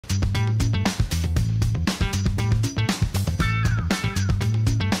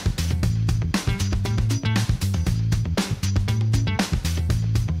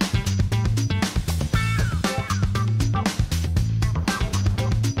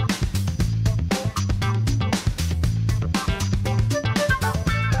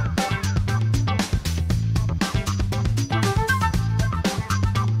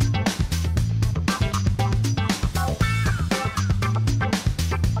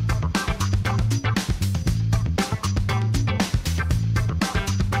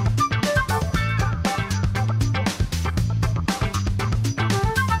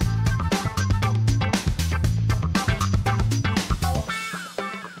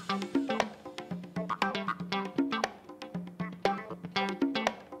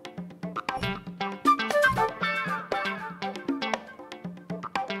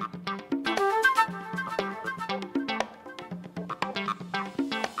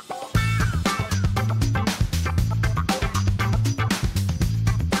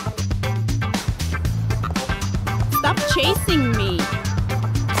chasing me.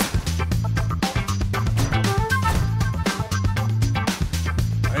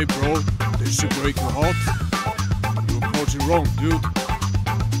 Hey bro, this should break your heart. You're approaching wrong, dude.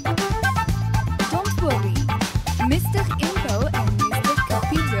 Don't worry. Mr. Impo and Mr.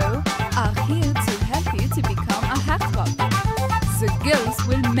 Cupido are here to help you to become a heartthrob. The girls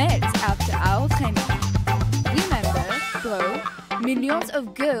will melt after our training. Remember, bro, millions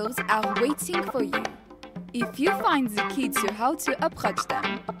of girls are waiting for you. If you find the key to how to approach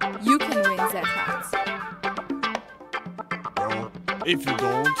them, you can win their hearts. Bro, if you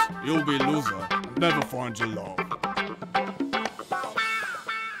don't, you'll be a loser and never find your love.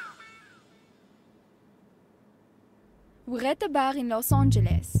 We're at a bar in Los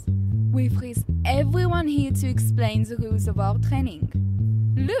Angeles. We freeze everyone here to explain the rules of our training.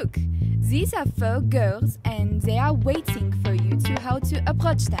 Look, these are 4 girls and they are waiting for you to how to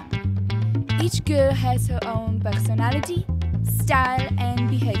approach them. Each girl has her own personality, style and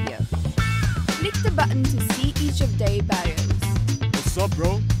behavior. Click the button to see each of their bios. What's up,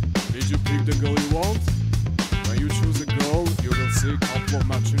 bro? Did you pick the girl you want? When you choose a girl, you will see a couple of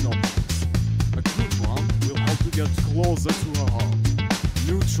matching options. A good one will help you get closer to her heart.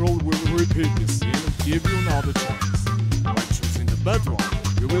 Neutral will repeat the scene and give you another chance. By choosing the bad one,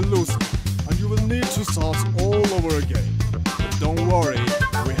 you will lose it, and you will need to start all over again. But don't worry,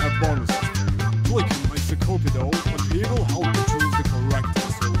 we have bonuses for you. Click on Mr. Cupido and he will help you choose the correct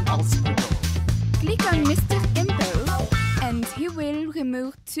answer as per go. Click on Mr. Impo and he will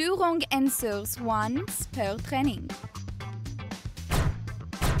remove 2 wrong answers once per training.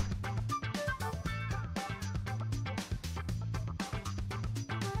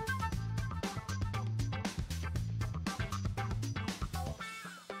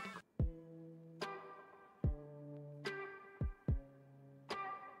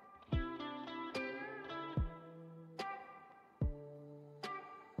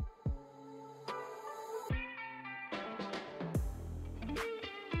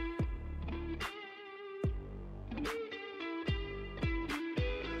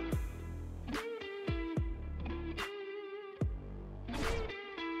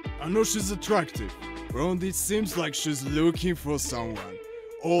 I know she's attractive, but it seems like she's looking for someone.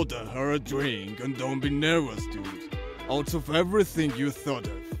 Order her a drink and don't be nervous, dude. Out of everything you thought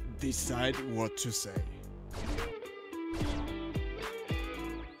of, decide what to say.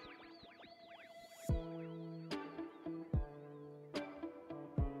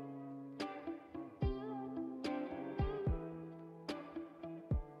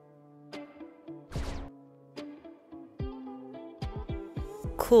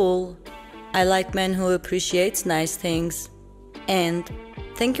 Cool. I like men who appreciate nice things. And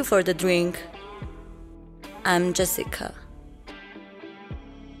thank you for the drink. I'm Jessica.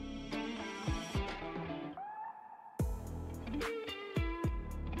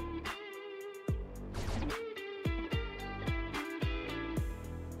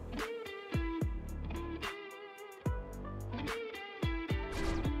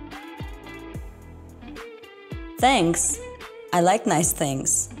 Thanks. I like nice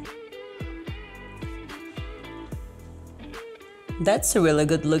things. That's a really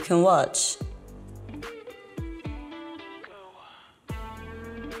good looking watch.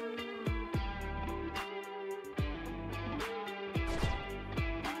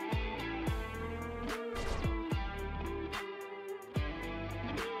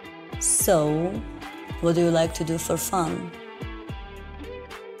 So, what do you like to do for fun?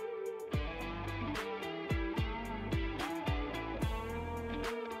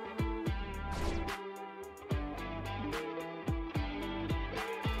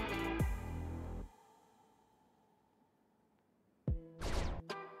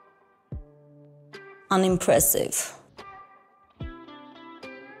 Unimpressive.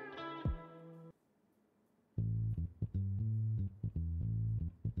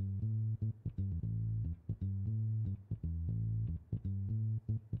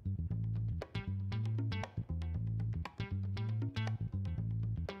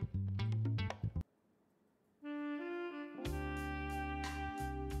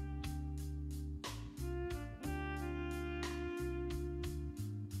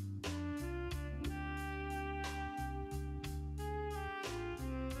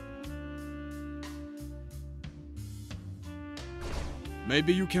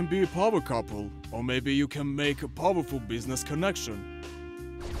 Maybe you can be a power couple, or maybe you can make a powerful business connection.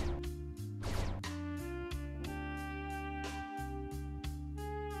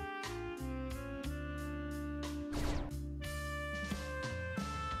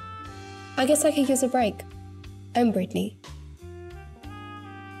 I guess I could use a break. I'm Brittany.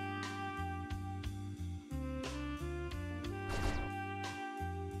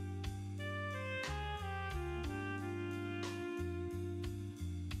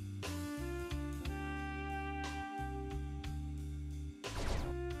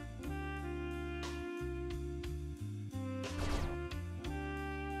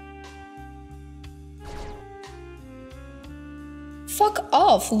 Fuck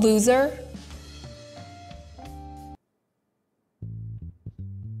off, loser!